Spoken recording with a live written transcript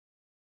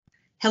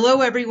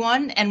Hello,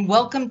 everyone, and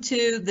welcome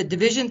to the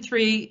Division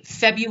III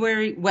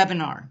February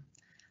webinar.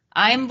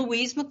 I'm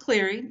Louise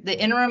McCleary, the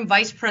Interim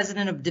Vice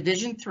President of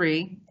Division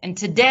III, and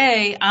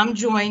today I'm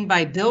joined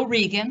by Bill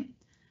Regan,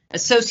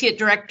 Associate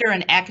Director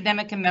in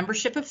Academic and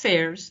Membership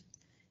Affairs,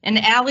 and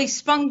Ali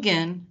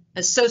Spungen,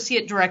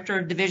 Associate Director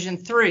of Division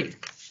III.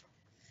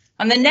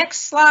 On the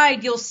next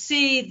slide, you'll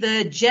see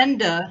the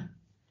agenda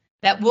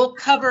that we'll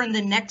cover in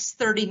the next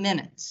 30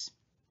 minutes.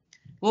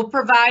 We'll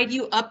provide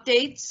you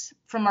updates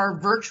from our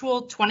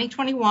virtual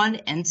 2021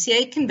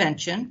 NCAA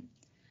convention,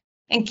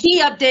 and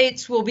key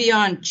updates will be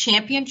on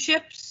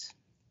championships,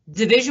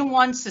 Division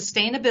I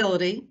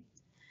sustainability,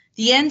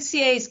 the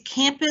NCAA's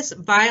campus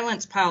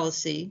violence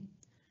policy,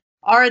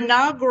 our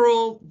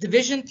inaugural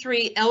Division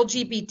III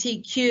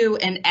LGBTQ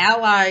and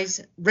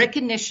Allies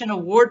Recognition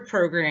Award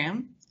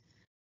Program,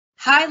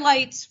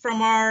 highlights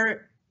from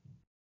our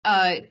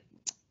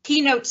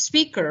keynote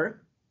speaker,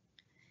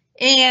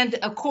 and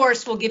of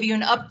course, we'll give you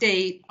an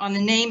update on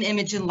the name,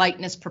 image, and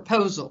likeness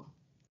proposal.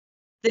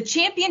 The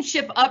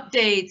championship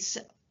updates,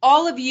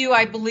 all of you,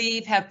 I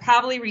believe, have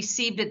probably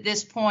received at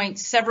this point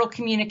several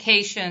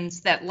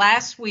communications that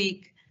last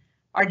week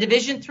our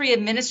Division III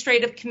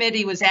Administrative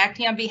Committee was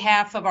acting on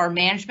behalf of our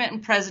Management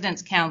and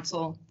President's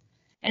Council,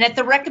 and at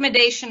the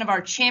recommendation of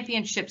our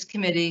Championships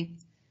Committee,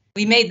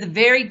 we made the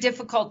very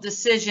difficult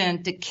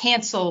decision to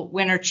cancel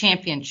Winter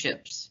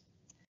Championships.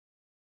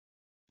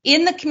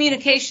 In the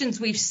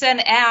communications we've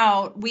sent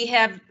out, we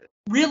have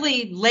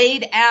really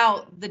laid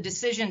out the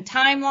decision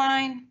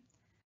timeline,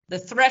 the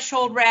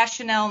threshold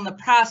rationale, and the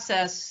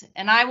process,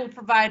 and I will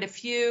provide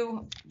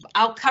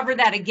I'll cover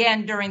that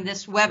again during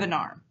this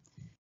webinar.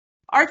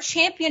 Our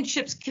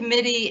Championships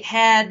Committee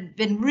had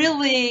been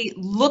really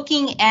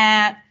looking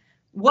at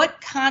what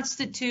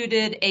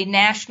constituted a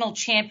national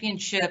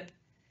championship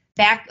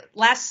back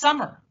last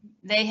summer.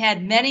 They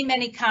had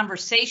many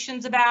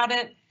conversations about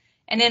it.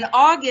 And in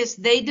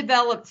August, they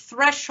developed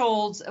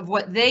thresholds of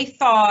what they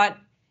thought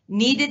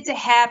needed to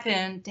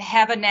happen to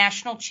have a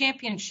national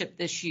championship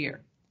this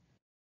year.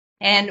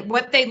 And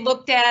what they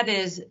looked at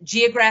is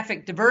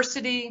geographic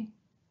diversity,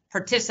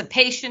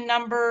 participation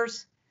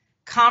numbers,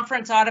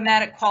 conference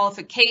automatic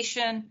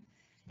qualification.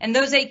 And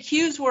those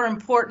AQs were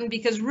important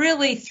because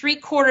really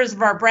 3/4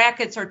 of our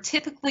brackets are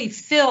typically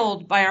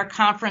filled by our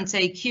conference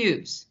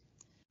AQs.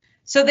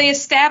 So they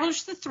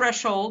established the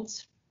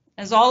thresholds.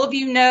 As all of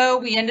you know,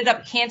 we ended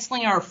up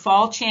canceling our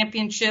fall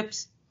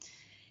championships.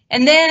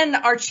 And then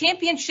our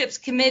championships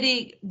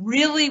committee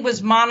really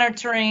was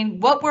monitoring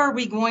what were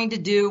we going to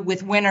do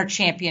with winter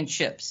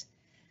championships.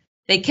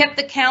 They kept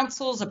the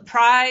councils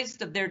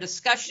apprised of their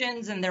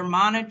discussions and their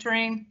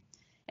monitoring.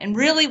 And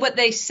really what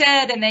they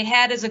said and they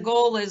had as a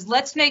goal is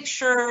let's make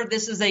sure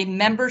this is a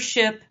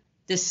membership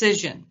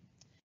decision.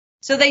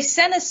 So they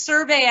sent a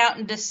survey out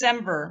in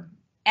December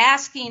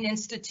asking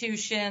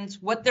institutions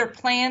what their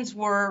plans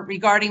were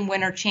regarding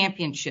winter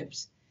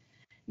championships.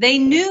 They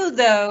knew,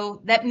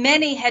 though, that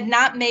many had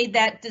not made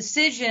that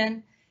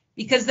decision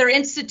because their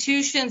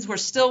institutions were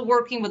still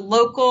working with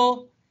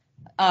local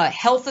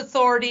health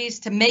authorities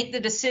to make the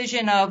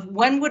decision of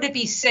when would it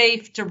be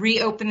safe to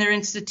reopen their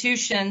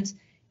institutions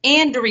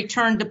and to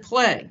return to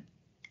play.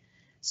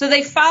 So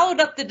they followed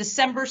up the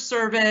December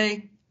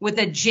survey with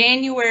a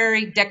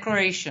January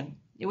declaration.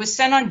 It was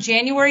sent on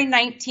January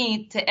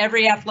 19th to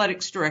every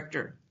athletics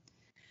director.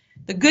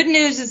 The good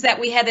news is that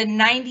we had a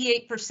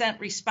 98%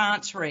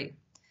 response rate.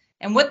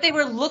 And what they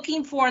were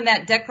looking for in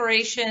that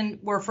declaration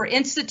were for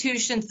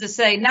institutions to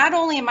say, not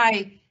only am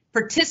I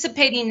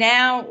participating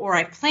now or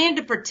I plan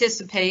to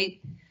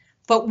participate,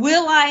 but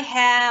will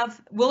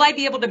I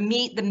be able to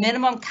meet the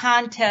minimum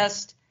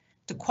contest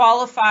to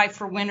qualify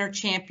for winter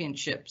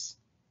championships?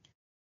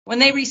 When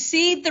they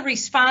received the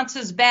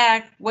responses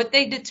back, what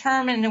they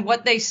determined and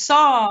what they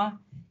saw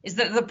is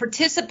that the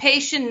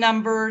participation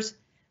numbers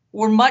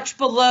were much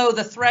below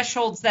the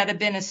thresholds that had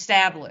been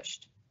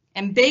established.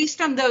 And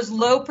based on those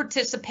low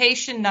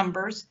participation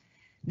numbers,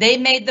 they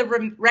made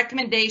the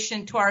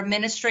recommendation to our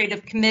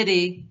administrative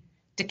committee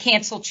to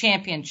cancel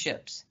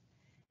championships.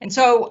 And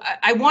so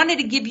I wanted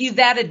to give you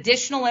that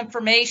additional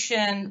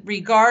information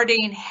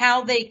regarding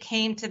how they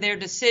came to their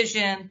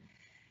decision.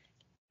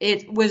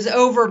 It was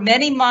over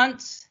many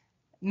months,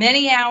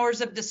 many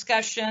hours of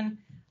discussion,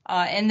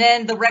 and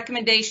then the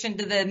recommendation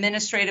to the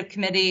administrative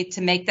committee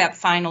to make that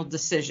final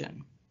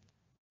decision.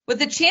 What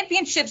the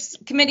championships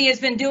committee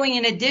has been doing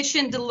in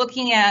addition to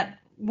looking at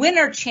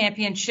winter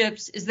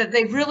championships is that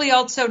they've really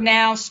also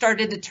now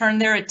started to turn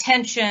their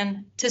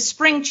attention to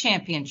spring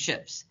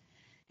championships.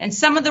 And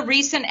some of the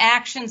recent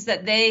actions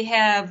that they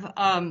have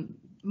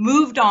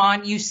moved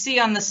on, you see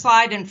on the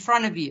slide in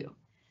front of you.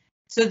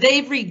 So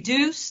they've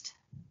reduced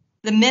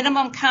the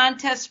minimum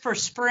contest for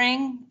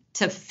spring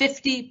to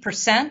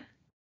 50%.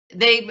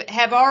 They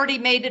have already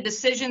made a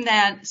decision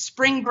that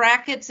spring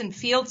brackets and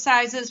field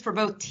sizes for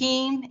both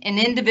team and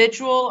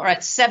individual are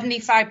at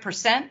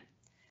 75%.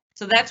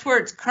 So that's where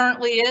it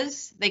currently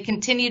is. They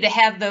continue to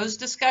have those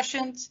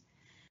discussions.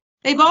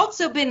 They've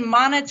also been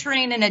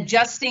monitoring and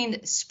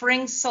adjusting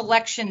spring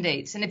selection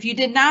dates. And if you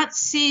did not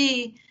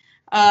see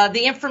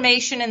the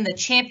information in the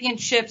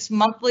championships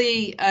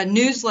monthly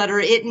newsletter,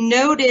 it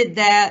noted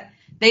that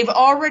they've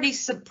already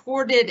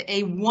supported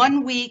a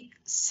 1-week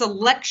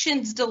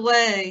selections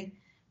delay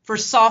for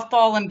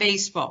softball and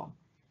baseball.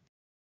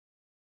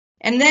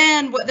 And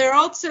then what they're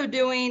also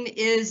doing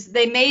is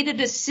they made a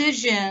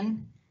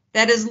decision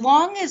that as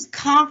long as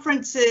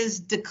conferences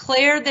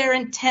declare their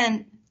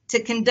intent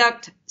to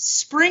conduct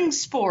spring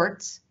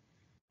sports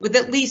with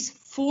at least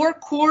 4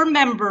 core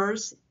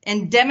members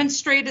and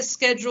demonstrate a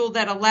schedule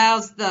that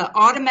allows the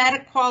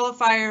automatic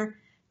qualifier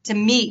to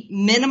meet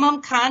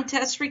minimum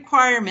contest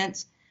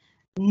requirements,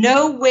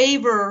 no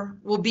waiver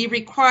will be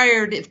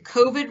required if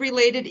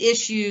COVID-related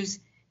issues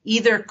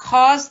either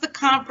cause the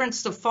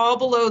conference to fall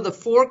below the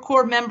 4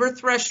 core member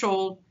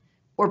threshold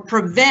or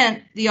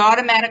prevent the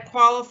automatic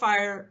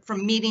qualifier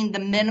from meeting the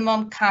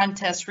minimum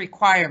contest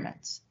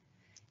requirements.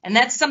 And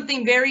that's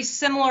something very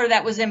similar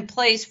that was in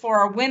place for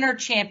our winter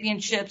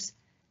championships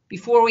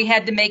before we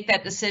had to make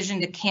that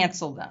decision to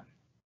cancel them.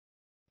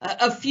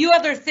 A few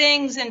other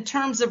things in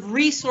terms of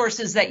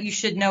resources that you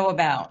should know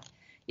about.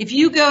 If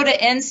you go to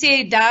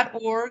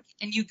ncaa.org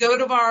and you go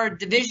to our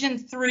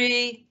Division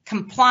III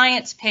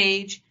compliance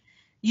page,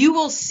 you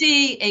will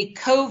see a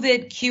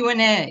COVID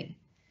Q&A.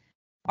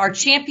 Our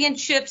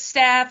championship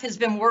staff has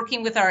been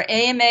working with our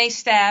AMA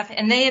staff,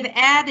 and they have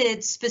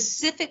added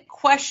specific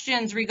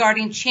questions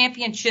regarding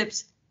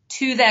championships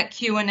to that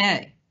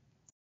Q&A.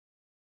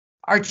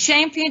 Our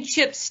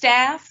championship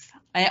staff,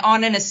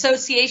 on an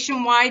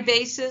association-wide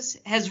basis,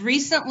 has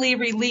recently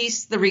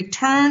released the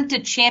Return to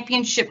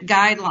Championship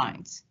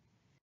Guidelines.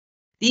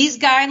 These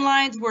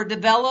guidelines were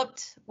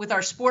developed with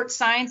our Sports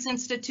Science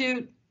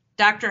Institute,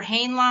 Dr.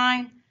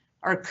 Hainline,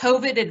 our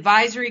COVID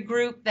advisory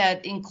group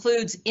that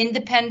includes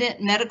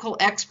independent medical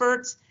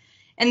experts,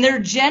 and they're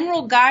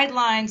general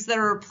guidelines that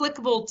are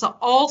applicable to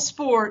all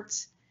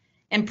sports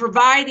and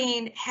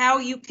providing how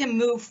you can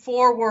move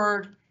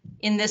forward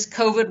in this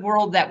COVID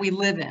world that we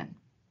live in.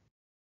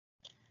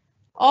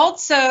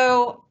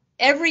 Also,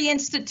 every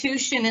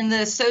institution in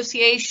the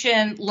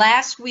association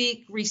last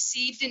week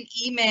received an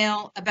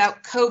email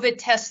about COVID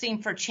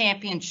testing for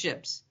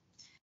championships.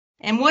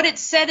 And what it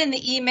said in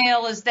the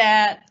email is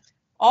that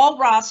all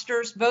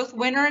rosters, both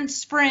winter and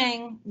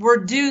spring, were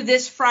due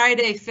this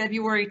Friday,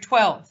 February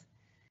 12th.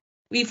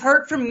 We've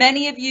heard from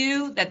many of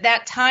you that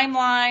that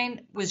timeline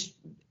was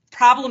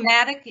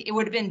problematic. It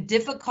would have been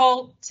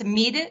difficult to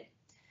meet it.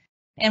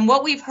 And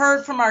what we've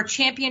heard from our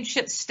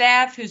championship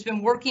staff who's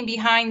been working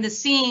behind the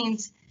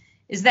scenes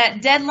is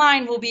that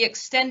deadline will be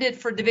extended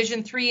for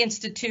Division III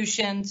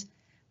institutions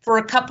for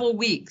a couple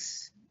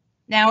weeks.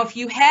 Now, if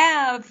you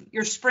have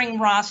your spring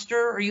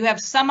roster or you have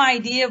some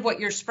idea of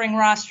what your spring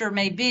roster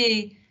may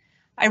be,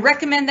 I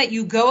recommend that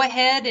you go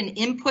ahead and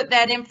input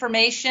that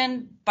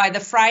information by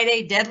the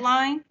Friday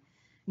deadline,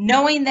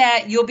 knowing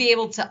that you'll be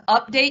able to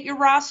update your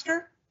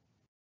roster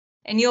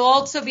and you'll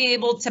also be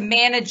able to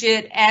manage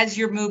it as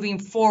you're moving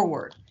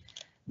forward.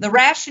 The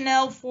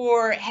rationale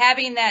for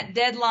having that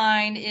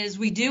deadline is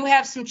we do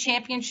have some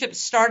championships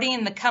starting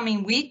in the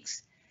coming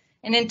weeks.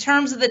 And in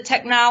terms of the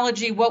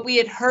technology, what we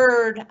had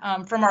heard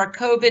from our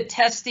COVID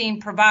testing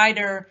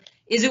provider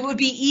is it would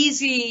be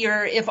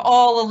easier if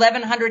all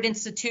 1,100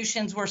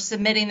 institutions were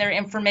submitting their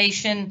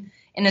information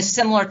in a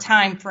similar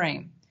time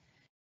frame.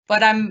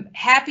 But I'm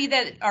happy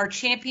that our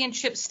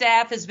championship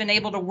staff has been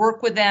able to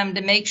work with them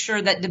to make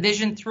sure that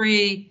Division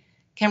III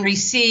can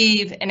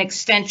receive an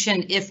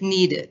extension if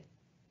needed.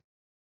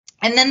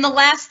 And then the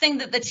last thing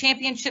that the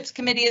Championships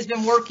Committee has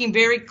been working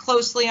very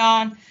closely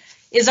on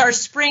is our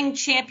spring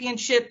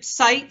championship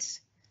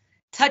sites,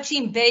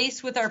 touching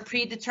base with our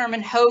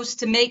predetermined hosts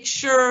to make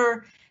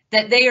sure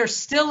that they are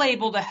still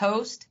able to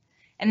host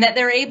and that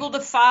they're able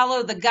to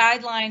follow the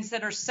guidelines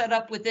that are set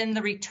up within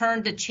the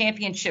Return to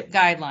Championship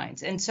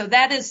guidelines. And so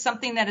that is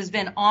something that has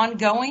been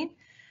ongoing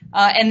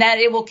and that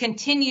it will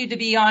continue to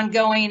be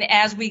ongoing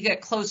as we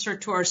get closer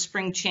to our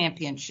spring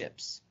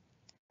championships.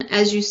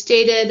 As you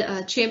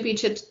stated,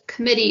 Championships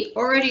Committee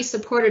already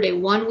supported a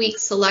 1-week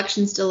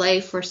selections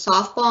delay for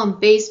softball and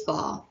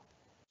baseball.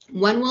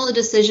 When will a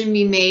decision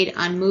be made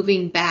on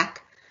moving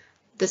back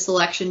the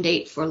selection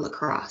date for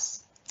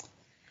lacrosse?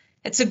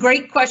 It's a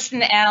great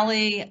question,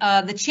 Allie.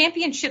 The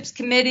Championships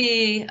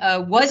Committee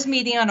was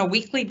meeting on a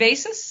weekly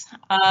basis.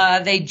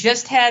 They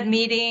just had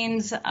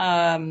meetings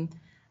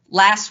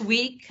last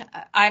week.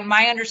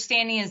 My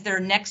understanding is their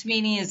next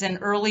meeting is in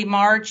early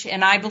March,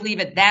 and I believe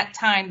at that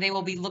time they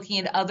will be looking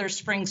at other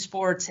spring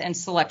sports and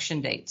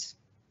selection dates.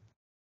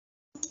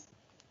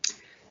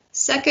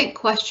 Second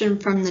question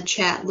from the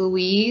chat,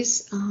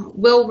 Louise.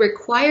 Will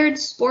required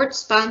sports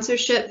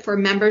sponsorship for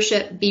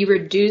membership be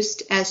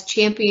reduced as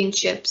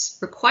championships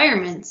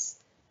requirements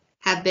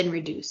have been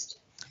reduced?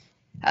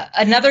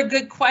 Another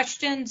good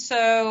question.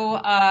 So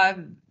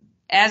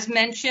as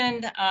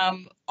mentioned,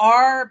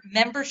 our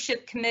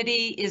membership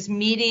committee is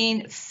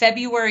meeting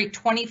February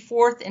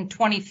 24th and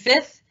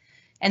 25th,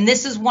 and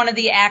this is one of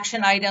the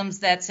action items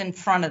that's in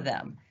front of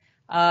them.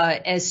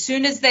 As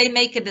soon as they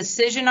make a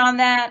decision on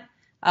that,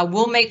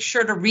 We'll make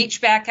sure to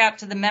reach back out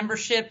to the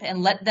membership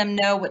and let them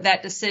know what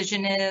that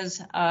decision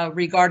is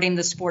regarding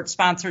the sports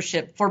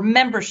sponsorship for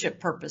membership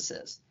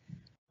purposes.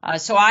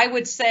 So I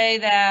would say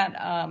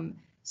that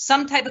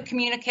some type of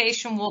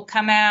communication will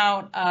come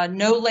out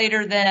no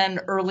later than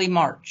early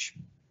March.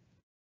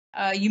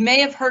 You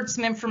may have heard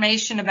some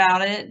information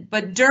about it,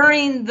 but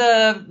during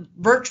the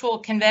virtual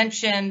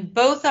convention,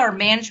 both our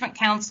Management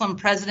Council and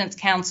President's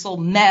Council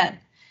met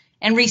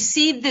and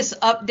received this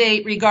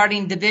update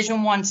regarding Division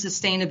I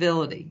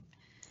sustainability.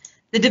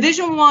 The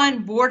Division I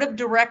Board of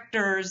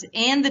Directors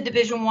and the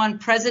Division I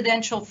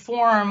Presidential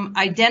Forum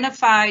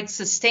identified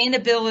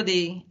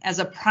sustainability as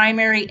a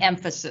primary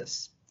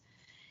emphasis.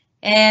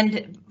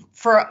 And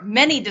for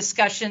many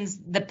discussions,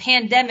 the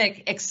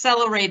pandemic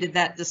accelerated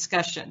that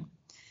discussion.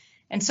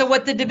 And so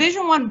what the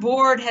Division I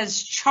Board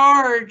has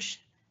charged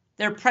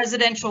their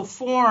Presidential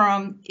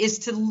Forum is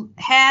to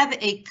have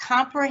a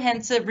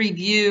comprehensive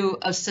review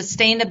of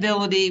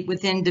sustainability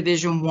within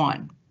Division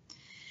I.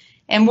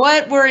 And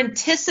what we're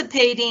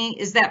anticipating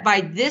is that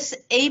by this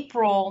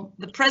April,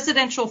 the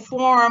Presidential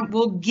Forum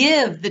will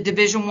give the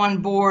Division I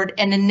Board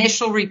an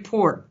initial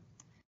report.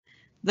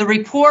 The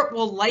report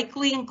will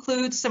likely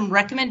include some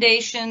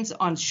recommendations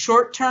on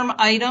short-term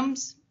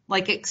items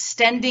like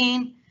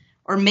extending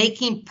or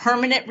making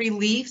permanent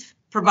relief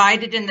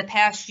provided in the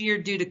past year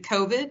due to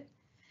COVID,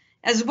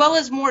 as well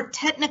as more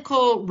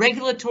technical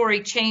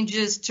regulatory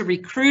changes to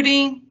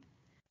recruiting,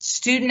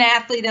 student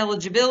athlete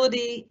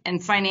eligibility,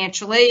 and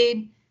financial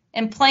aid,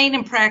 and playing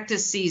and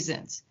practice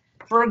seasons.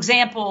 For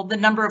example, the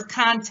number of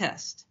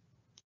contests.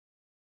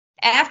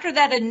 After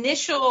that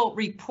initial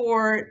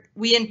report,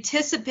 we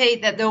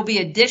anticipate that there will be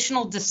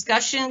additional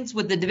discussions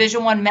with the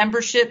Division I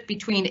membership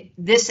between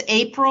this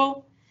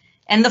April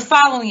and the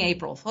following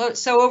April,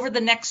 so over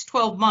the next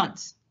 12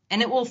 months.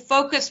 And it will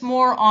focus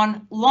more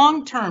on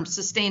long-term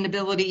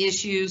sustainability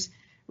issues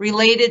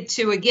related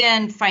to,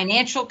 again,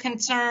 financial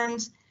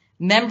concerns,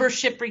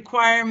 membership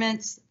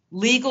requirements,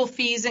 legal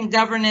fees and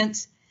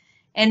governance.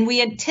 And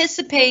we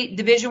anticipate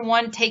Division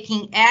I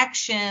taking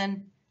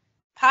action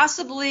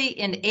possibly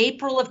in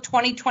April of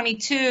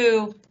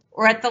 2022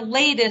 or at the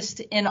latest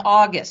in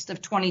August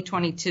of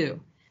 2022.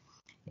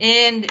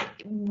 And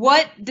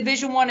what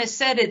Division I has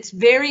said, it's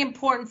very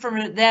important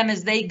for them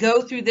as they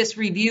go through this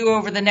review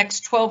over the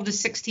next 12 to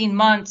 16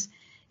 months,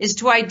 is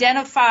to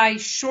identify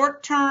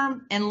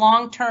short-term and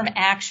long-term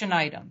action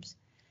items.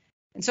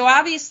 And so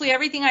obviously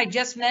everything I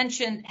just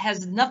mentioned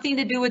has nothing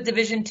to do with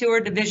Division II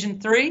or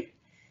Division III.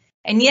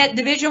 And yet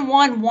Division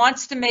I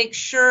wants to make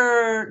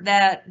sure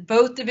that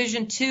both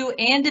Division II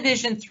and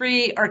Division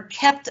III are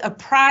kept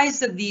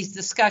apprised of these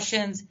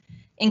discussions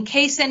in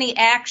case any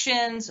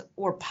actions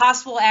or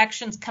possible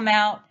actions come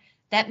out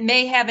that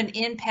may have an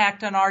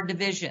impact on our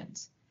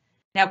divisions.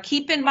 Now,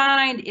 keep in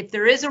mind, if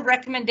there is a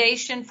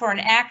recommendation for an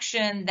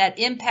action that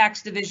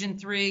impacts Division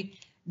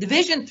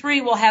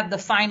III will have the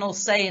final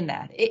say in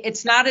that.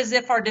 It's not as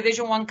if our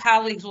Division I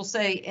colleagues will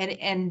say,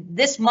 and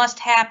this must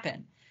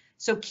happen.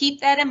 So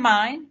keep that in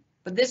mind.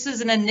 But this is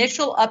an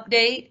initial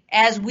update.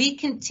 As we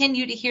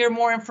continue to hear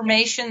more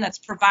information that's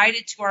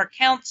provided to our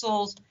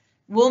councils,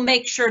 we'll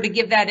make sure to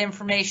give that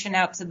information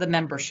out to the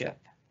membership.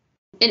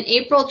 In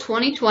April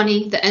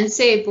 2020, the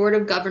NCAA Board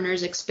of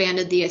Governors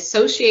expanded the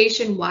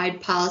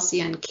association-wide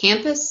policy on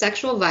campus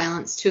sexual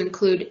violence to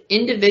include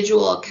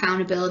individual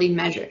accountability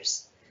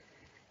measures.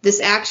 This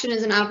action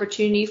is an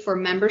opportunity for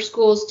member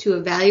schools to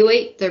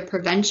evaluate their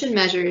prevention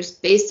measures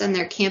based on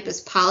their campus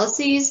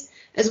policies,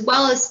 as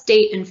well as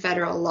state and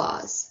federal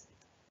laws.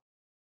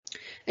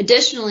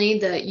 Additionally,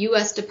 the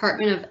U.S.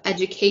 Department of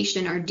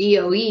Education, or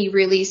DOE,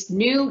 released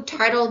new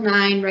Title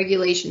IX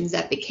regulations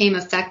that became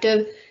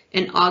effective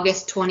in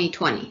August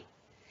 2020.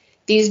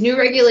 These new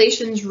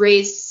regulations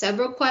raised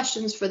several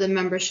questions for the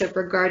membership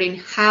regarding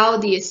how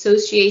the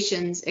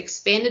association's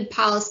expanded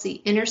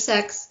policy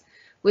intersects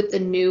with the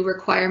new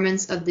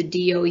requirements of the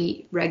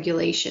DOE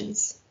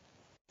regulations.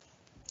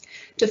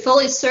 To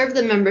fully serve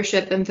the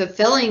membership in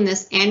fulfilling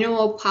this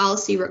annual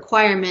policy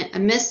requirement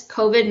amidst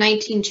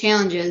COVID-19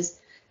 challenges,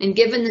 and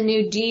given the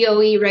new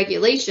DOE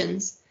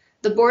regulations,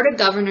 the Board of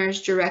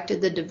Governors directed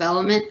the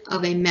development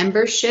of a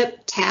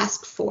membership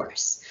task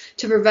force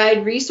to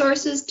provide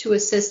resources to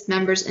assist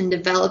members in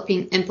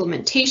developing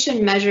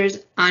implementation measures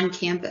on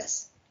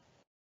campus.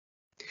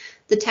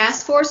 The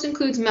task force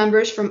includes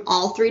members from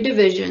all three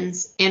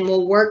divisions and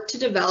will work to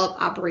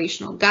develop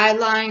operational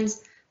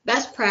guidelines,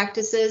 best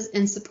practices,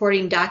 and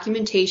supporting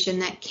documentation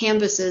that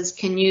campuses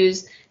can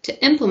use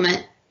to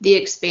implement the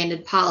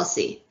expanded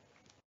policy.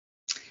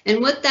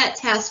 And with that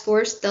task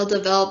force, they'll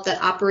develop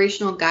the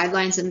operational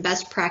guidelines and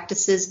best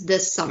practices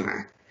this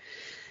summer.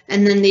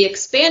 And then the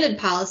expanded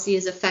policy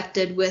is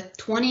affected with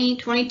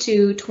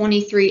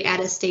 2022-23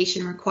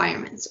 attestation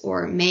requirements,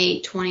 or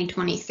May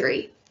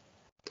 2023.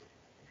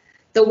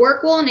 The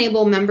work will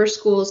enable member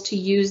schools to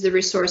use the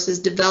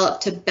resources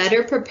developed to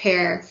better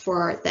prepare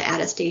for the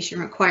attestation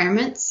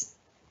requirements.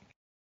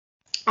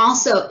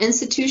 Also,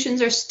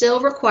 institutions are still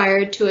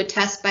required to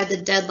attest by the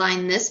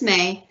deadline this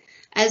May,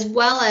 as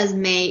well as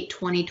May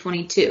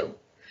 2022.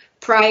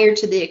 prior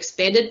to the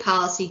expanded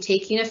policy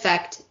taking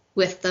effect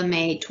with the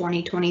May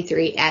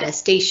 2023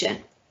 attestation.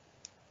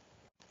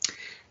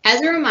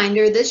 As a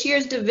reminder, this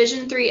year's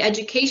Division III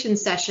education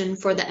session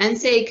for the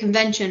NCAA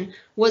convention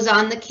was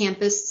on the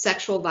campus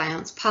sexual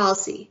violence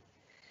policy.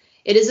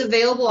 It is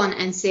available on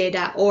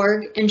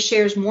ncaa.org and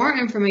shares more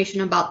information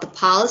about the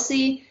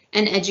policy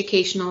and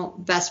educational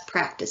best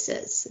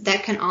practices.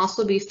 That can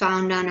also be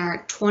found on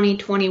our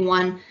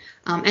 2021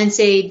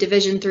 NCAA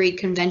Division III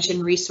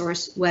Convention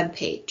Resource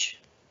webpage.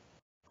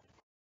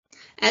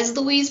 As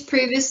Louise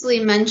previously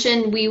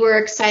mentioned, we were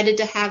excited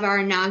to have our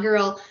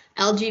inaugural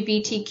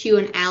LGBTQ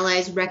and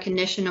Allies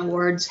Recognition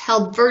Awards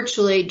held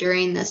virtually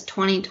during this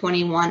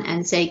 2021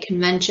 NCAA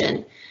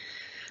convention.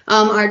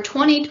 Our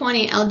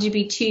 2020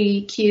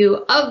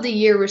 LGBTQ of the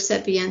Year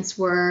recipients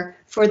were,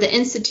 for the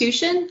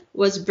institution,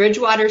 was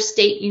Bridgewater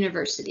State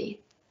University.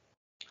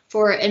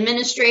 For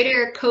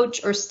administrator,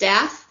 coach, or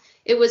staff,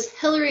 it was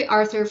Hillary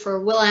Arthur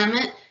for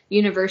Willamette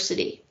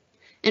University.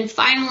 And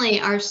finally,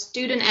 our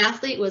student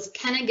athlete was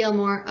Kenna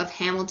Gilmore of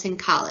Hamilton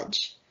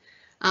College.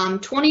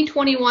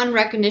 2021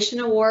 Recognition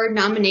Award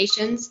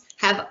nominations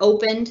have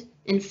opened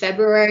in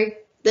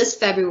this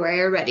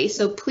February already,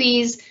 so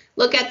please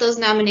look at those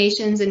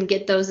nominations and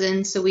get those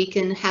in so we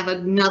can have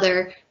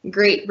another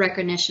great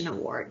recognition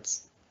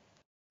awards.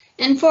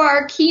 And for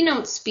our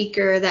keynote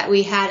speaker that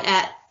we had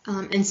at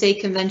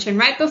NCAA convention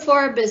right before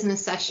our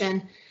business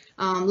session,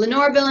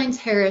 Lenora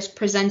Billings-Harris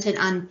presented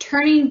on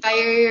turning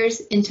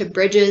barriers into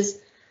bridges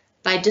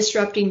by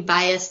disrupting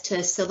bias to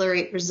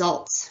accelerate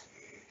results.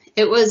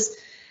 It was,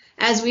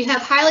 as we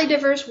have highly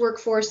diverse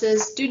workforces,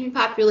 student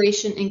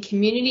population, and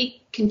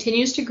community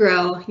continues to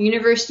grow,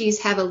 universities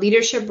have a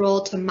leadership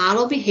role to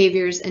model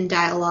behaviors and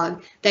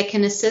dialogue that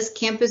can assist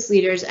campus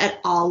leaders at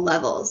all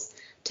levels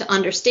to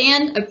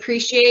understand,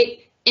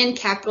 appreciate, and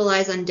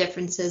capitalize on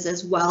differences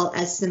as well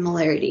as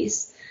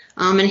similarities.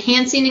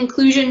 Enhancing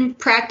inclusion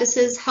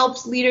practices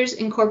helps leaders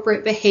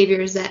incorporate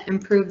behaviors that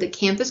improve the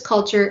campus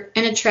culture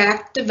and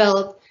attract,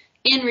 develop,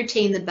 and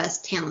retain the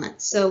best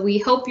talent. So we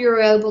hope you were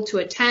able to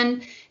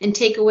attend and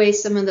take away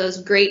some of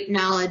those great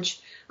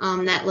knowledge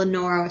that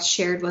Lenora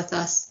shared with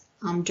us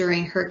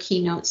during her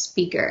keynote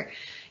speaker.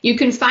 You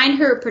can find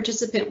her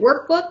participant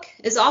workbook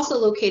is also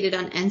located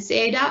on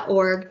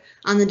ncaa.org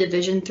on the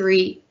Division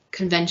III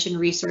Convention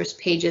resource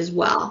page as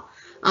well.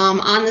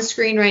 On the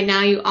screen right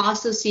now, you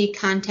also see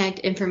contact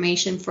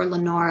information for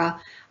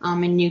Lenora,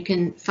 and you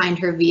can find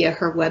her via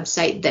her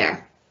website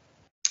there.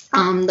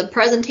 The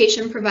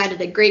presentation provided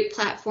a great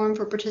platform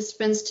for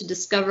participants to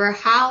discover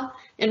how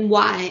and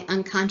why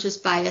unconscious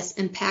bias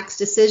impacts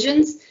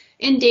decisions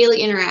and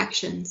daily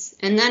interactions,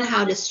 and then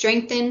how to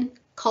strengthen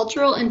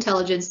cultural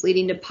intelligence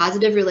leading to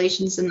positive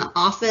relations in the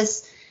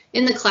office,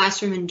 in the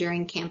classroom, and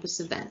during campus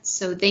events.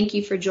 So thank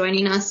you for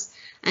joining us,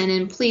 and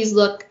then please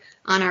look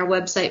on our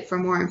website for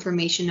more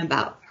information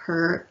about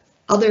her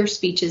other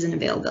speeches and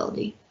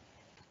availability.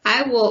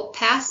 I will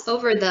pass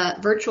over the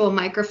virtual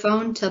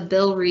microphone to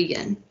Bill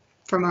Regan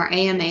from our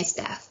AMA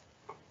staff.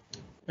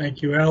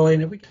 Thank you, Ellie.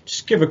 And if we could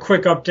just give a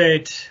quick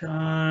update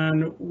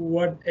on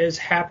what has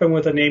happened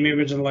with the name,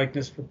 image, and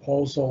likeness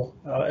proposal.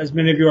 As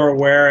many of you are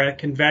aware, at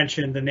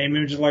convention, the name,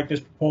 image, and likeness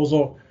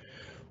proposal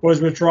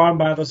was withdrawn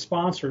by the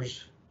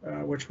sponsors,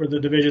 which were the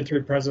Division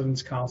III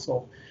President's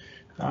Council.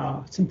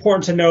 It's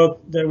important to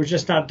note that it was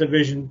just not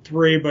Division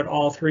III, but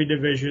all three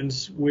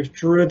divisions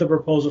withdrew the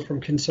proposal from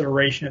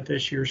consideration at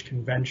this year's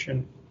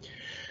convention.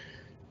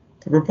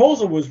 The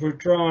proposal was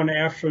withdrawn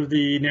after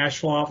the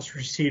National Office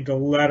received a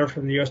letter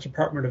from the U.S.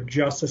 Department of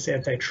Justice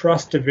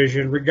Antitrust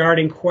Division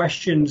regarding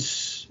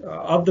questions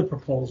of the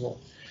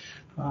proposal.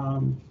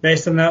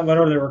 Based on that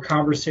letter, there were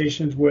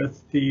conversations with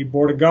the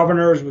Board of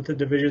Governors, with the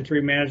Division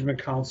III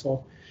Management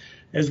Council,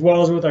 as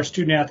well as with our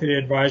Student Athlete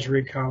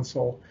Advisory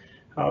Council.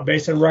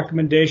 Based on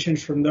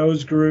recommendations from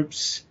those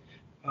groups,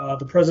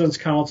 the President's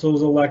Council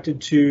was elected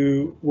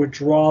to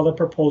withdraw the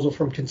proposal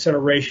from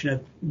consideration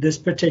at this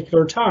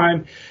particular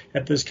time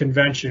at this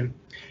convention.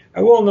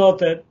 I will note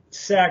that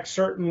SAC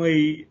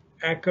certainly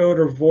echoed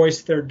or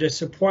voiced their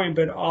disappointment,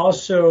 but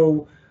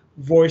also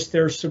voiced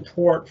their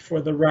support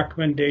for the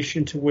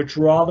recommendation to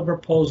withdraw the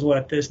proposal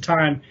at this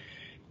time,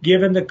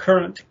 given the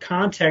current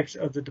context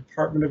of the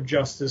Department of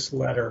Justice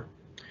letter.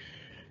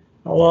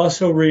 I'll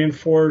also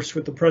reinforce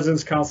what the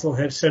President's Council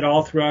have said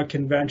all throughout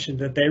convention,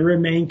 that they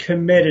remain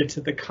committed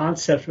to the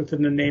concepts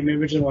within the name,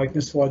 image, and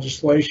likeness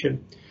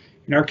legislation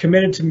and are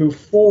committed to move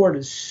forward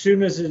as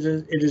soon as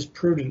it is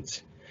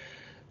prudent.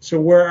 So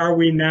where are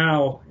we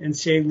now?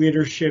 NCAA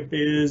leadership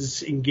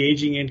is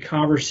engaging in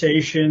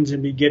conversations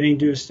and beginning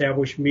to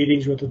establish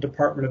meetings with the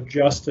Department of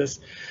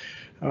Justice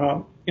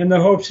in the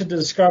hopes to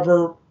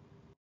discover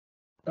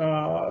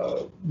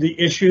the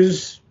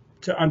issues,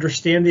 to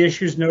understand the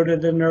issues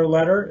noted in their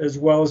letter, as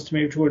well as to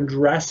maybe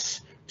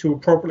to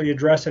appropriately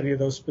address any of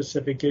those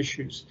specific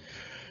issues.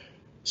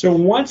 So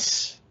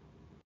once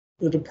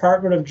the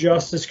Department of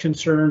Justice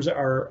concerns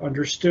are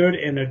understood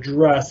and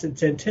addressed,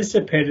 it's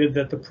anticipated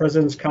that the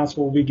President's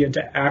Council will begin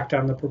to act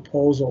on the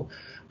proposal.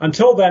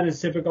 Until then,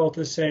 it's difficult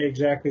to say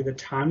exactly the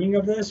timing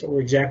of this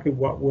or exactly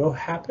what will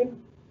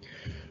happen.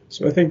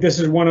 So I think this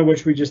is one in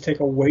which we just take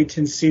a wait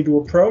and see to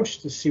approach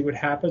to see what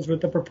happens with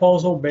the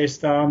proposal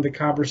based on the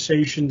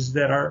conversations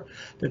that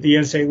the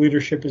NCAA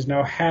leadership is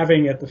now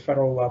having at the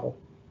federal level.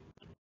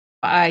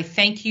 I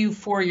thank you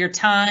for your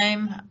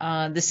time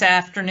this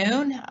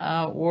afternoon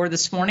or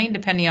this morning,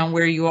 depending on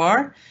where you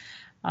are.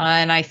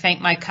 And I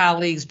thank my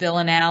colleagues, Bill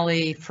and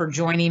Allie, for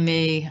joining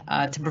me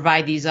to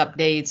provide these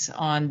updates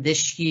on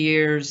this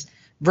year's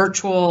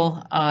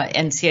virtual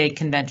NCAA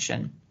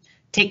convention.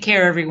 Take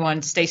care,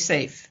 everyone. Stay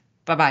safe.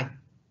 Bye-bye.